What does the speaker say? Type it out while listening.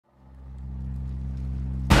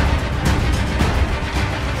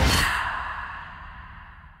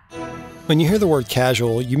When you hear the word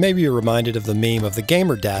casual, you may be reminded of the meme of the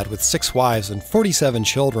gamer dad with 6 wives and 47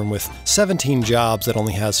 children with 17 jobs that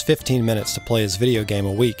only has 15 minutes to play his video game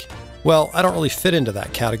a week. Well, I don't really fit into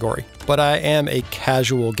that category, but I am a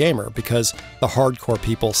casual gamer because the hardcore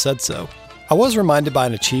people said so. I was reminded by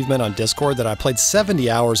an achievement on Discord that I played 70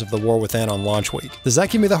 hours of TheWarWithin on launch week. Does that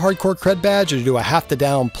give me the hardcore cred badge, or do I have to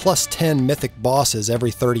down plus 10 mythic bosses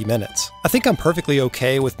every 30 minutes? I think I'm perfectly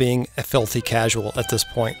okay with being a filthy casual at this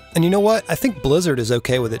point. And you know what? I think Blizzard is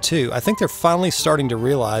okay with it too. I think they're finally starting to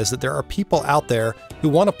realize that there are people out there who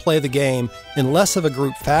want to play the game in less of a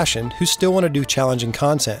group fashion, who still want to do challenging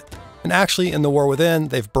content. And actually, in TheWarWithin,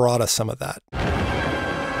 they've brought us some of that.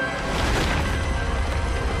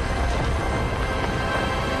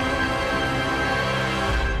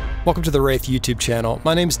 Welcome to the Wraith YouTube channel.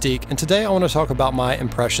 My name's Deke, and today I want to talk about my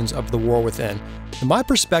impressions of TheWarWithin. And my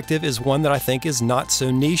perspective is one that I think is not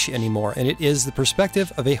so niche anymore, and it is the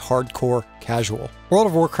perspective of a hardcore casual. World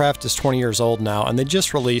of Warcraft is 20 years old now, and they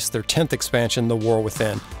just released their 10th expansion,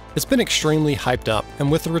 TheWarWithin. It's been extremely hyped up,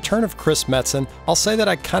 and with the return of Chris Metzen, I'll say that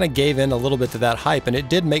I kind of gave in a little bit to that hype, and it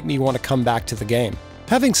did make me want to come back to the game.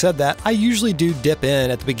 Having said that, I usually do dip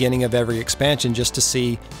in at the beginning of every expansion just to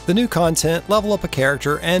see the new content, level up a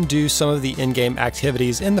character, and do some of the in-game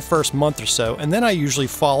activities in the first month or so, and then I usually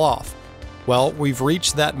fall off. Well, we've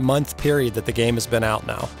reached that month period that the game has been out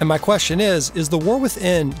now. And my question is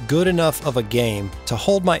TheWarWithin good enough of a game to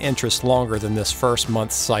hold my interest longer than this first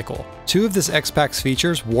month cycle? Two of this X-Pack's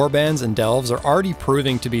features, Warbands and Delves, are already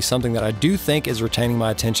proving to be something that I do think is retaining my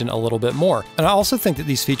attention a little bit more. And I also think that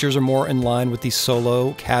these features are more in line with the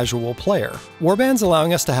solo, casual player. Warbands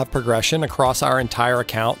allowing us to have progression across our entire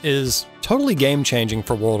account is totally game-changing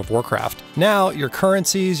for World of Warcraft. Now, your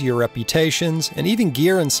currencies, your reputations, and even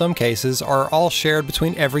gear in some cases are all shared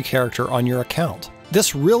between every character on your account.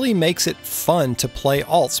 This really makes it fun to play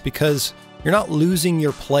alts because you're not losing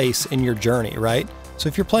your place in your journey, right? So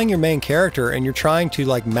if you're playing your main character and you're trying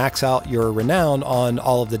to max out your renown on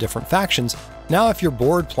all of the different factions, now if you're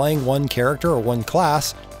bored playing one character or one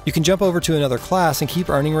class, you can jump over to another class and keep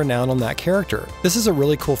earning renown on that character. This is a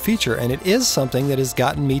really cool feature, and it is something that has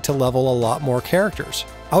gotten me to level a lot more characters.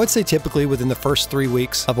 I would say typically within the first 3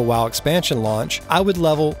 weeks of a WoW expansion launch, I would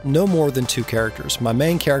level no more than 2 characters. My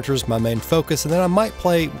main character is my main focus, and then I might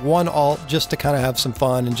play one alt just to kind of have some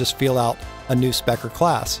fun and just feel out a new spec or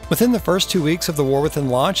class. Within the first 2 weeks of the TheWarWithin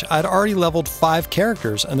launch, I'd already leveled 5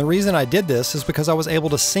 characters, and the reason I did this is because I was able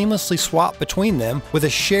to seamlessly swap between them with a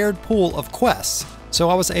shared pool of quests. So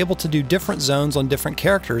I was able to do different zones on different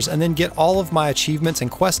characters and then get all of my achievements and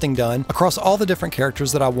questing done across all the different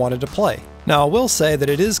characters that I wanted to play. Now I will say that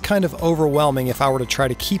it is kind of overwhelming if I were to try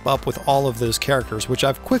to keep up with all of those characters, which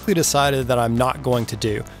I've quickly decided that I'm not going to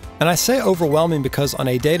do. And I say overwhelming because on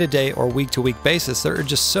a day-to-day or week-to-week basis, there are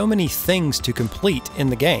just so many things to complete in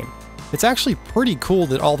the game. It's actually pretty cool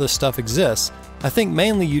that all this stuff exists. I think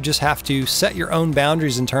mainly you just have to set your own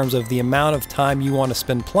boundaries in terms of the amount of time you want to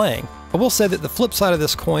spend playing. I will say that the flip side of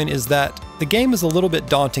this coin is that the game is a little bit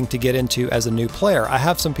daunting to get into as a new player. I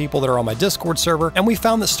have some people that are on my Discord server, and we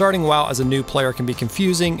found that starting WoW as a new player can be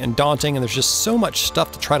confusing and daunting, and there's just so much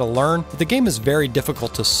stuff to try to learn that the game is very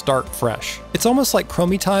difficult to start fresh. It's almost like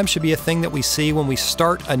Chromie Time should be a thing that we see when we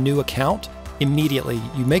start a new account. Immediately,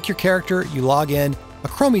 you make your character, you log in, a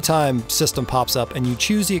Chromie Time system pops up, and you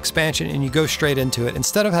choose the expansion and you go straight into it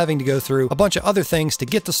instead of having to go through a bunch of other things to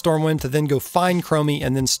get to Stormwind to then go find Chromie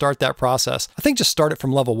and then start that process. I think just start it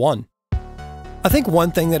from level 1. I think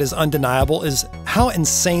one thing that is undeniable is how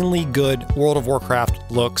insanely good World of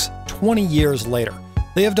Warcraft looks 20 years later.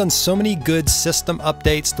 They have done so many good system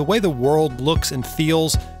updates, the way the world looks and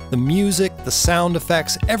feels, the music, the sound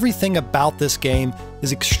effects, everything about this game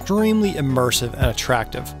is extremely immersive and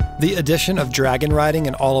attractive. The addition of dragon riding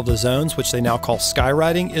in all of the zones, which they now call sky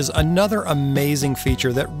riding, is another amazing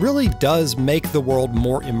feature that really does make the world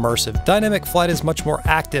more immersive. Dynamic flight is much more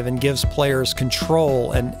active and gives players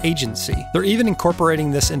control and agency. They're even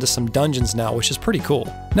incorporating this into some dungeons now, which is pretty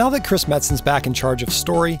cool. Now that Chris Metzen's back in charge of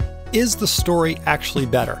story, is the story actually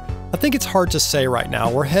better? I think it's hard to say right now.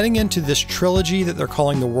 We're heading into this trilogy that they're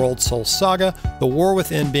calling the World Soul Saga,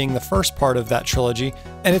 TheWarWithin being the first part of that trilogy,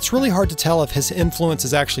 and it's really hard to tell if his influence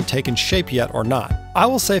has actually taken shape yet or not. I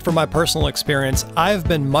will say from my personal experience, I've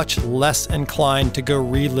been much less inclined to go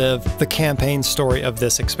relive the campaign story of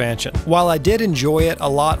this expansion. While I did enjoy it a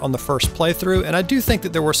lot on the first playthrough, and I do think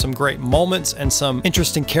that there were some great moments and some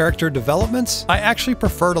interesting character developments, I actually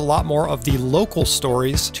preferred a lot more of the local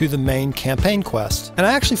stories to the main campaign quest. And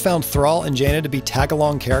I actually found Thrall and Jaina to be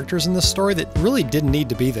tag-along characters in this story that really didn't need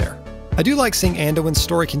to be there. I do like seeing Anduin's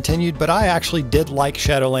story continued, but I actually did like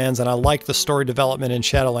Shadowlands and I liked the story development in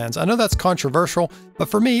Shadowlands. I know that's controversial, but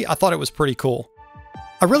for me, I thought it was pretty cool.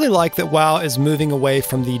 I really like that WoW is moving away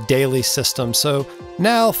from the daily system, so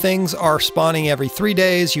now things are spawning every 3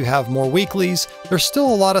 days, you have more weeklies. There's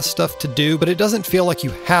still a lot of stuff to do, but it doesn't feel like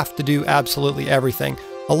you have to do absolutely everything.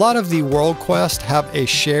 A lot of the world quests have a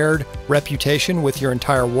shared reputation with your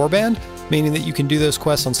entire warband, meaning that you can do those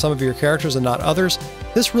quests on some of your characters and not others.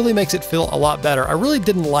 This really makes it feel a lot better. I really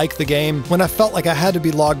didn't like the game when I felt like I had to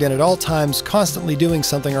be logged in at all times, constantly doing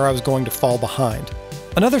something or I was going to fall behind.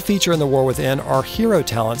 Another feature in the WorldofWarcraft are hero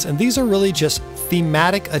talents, and these are really just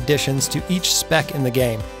thematic additions to each spec in the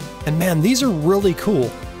game. And man, these are really cool.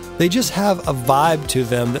 They just have a vibe to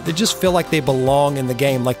them that they just feel like they belong in the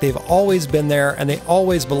game, like they've always been there and they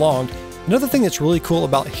always belonged. Another thing that's really cool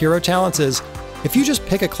about hero talents is if you just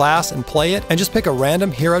pick a class and play it and just pick a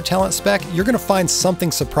random hero talent spec, you're going to find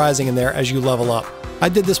something surprising in there as you level up. I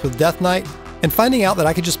did this with Death Knight, and finding out that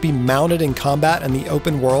I could just be mounted in combat in the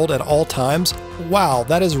open world at all times, wow,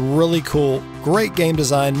 that is really cool. Great game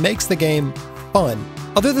design, makes the game fun.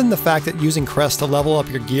 Other than the fact that using Crest to level up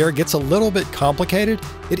your gear gets a little bit complicated,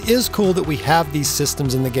 it is cool that we have these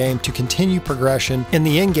systems in the game to continue progression in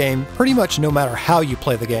the in-game pretty much no matter how you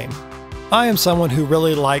play the game. I am someone who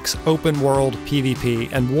really likes open world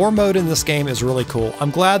PvP, and war mode in this game is really cool. I'm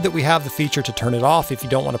glad that we have the feature to turn it off if you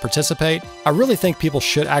don't want to participate. I really think people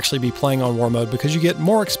should actually be playing on war mode because you get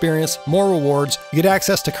more experience, more rewards, you get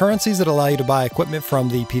access to currencies that allow you to buy equipment from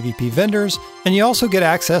the PvP vendors, and you also get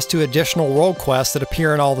access to additional world quests that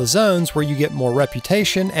appear in all the zones where you get more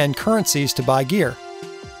reputation and currencies to buy gear.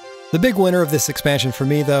 The big winner of this expansion for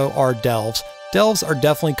me though are delves. Delves are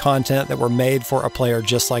definitely content that were made for a player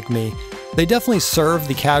just like me. They definitely serve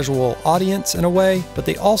the casual audience in a way, but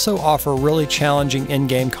they also offer really challenging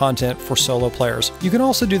in-game content for solo players. You can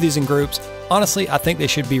also do these in groups. Honestly, I think they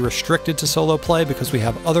should be restricted to solo play because we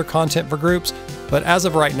have other content for groups, but as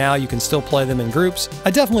of right now, you can still play them in groups.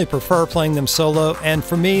 I definitely prefer playing them solo, and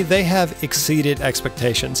for me, they have exceeded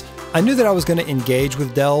expectations. I knew that I was going to engage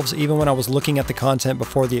with delves even when I was looking at the content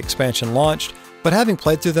before the expansion launched, but having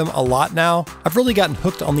played through them a lot now, I've really gotten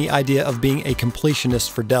hooked on the idea of being a completionist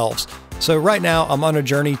for delves. So right now I'm on a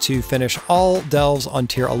journey to finish all delves on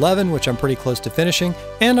tier 11, which I'm pretty close to finishing,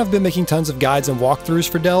 and I've been making tons of guides and walkthroughs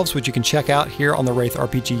for delves, which you can check out here on the Wraith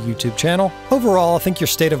RPG YouTube channel. Overall, I think your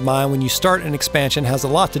state of mind when you start an expansion has a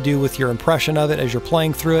lot to do with your impression of it as you're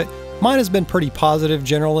playing through it. Mine has been pretty positive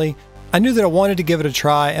generally. I knew that I wanted to give it a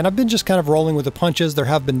try, and I've been just kind of rolling with the punches. There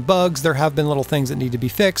have been bugs, there have been little things that need to be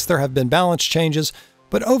fixed, there have been balance changes,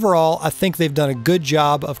 but overall, I think they've done a good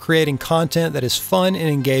job of creating content that is fun and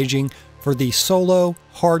engaging for the solo,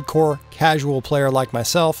 hardcore, casual player like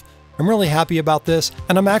myself. I'm really happy about this,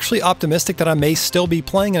 and I'm actually optimistic that I may still be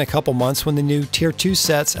playing in a couple months when the new Tier 2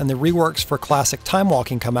 sets and the reworks for Classic Time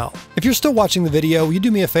Walking come out. If you're still watching the video, will you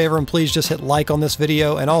do me a favor and please just hit like on this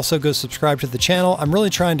video and also go subscribe to the channel. I'm really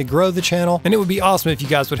trying to grow the channel, and it would be awesome if you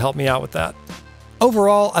guys would help me out with that.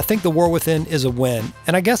 Overall, I think The WorldofWarcraft is a win,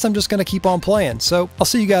 and I guess I'm just going to keep on playing, so I'll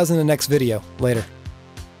see you guys in the next video. Later.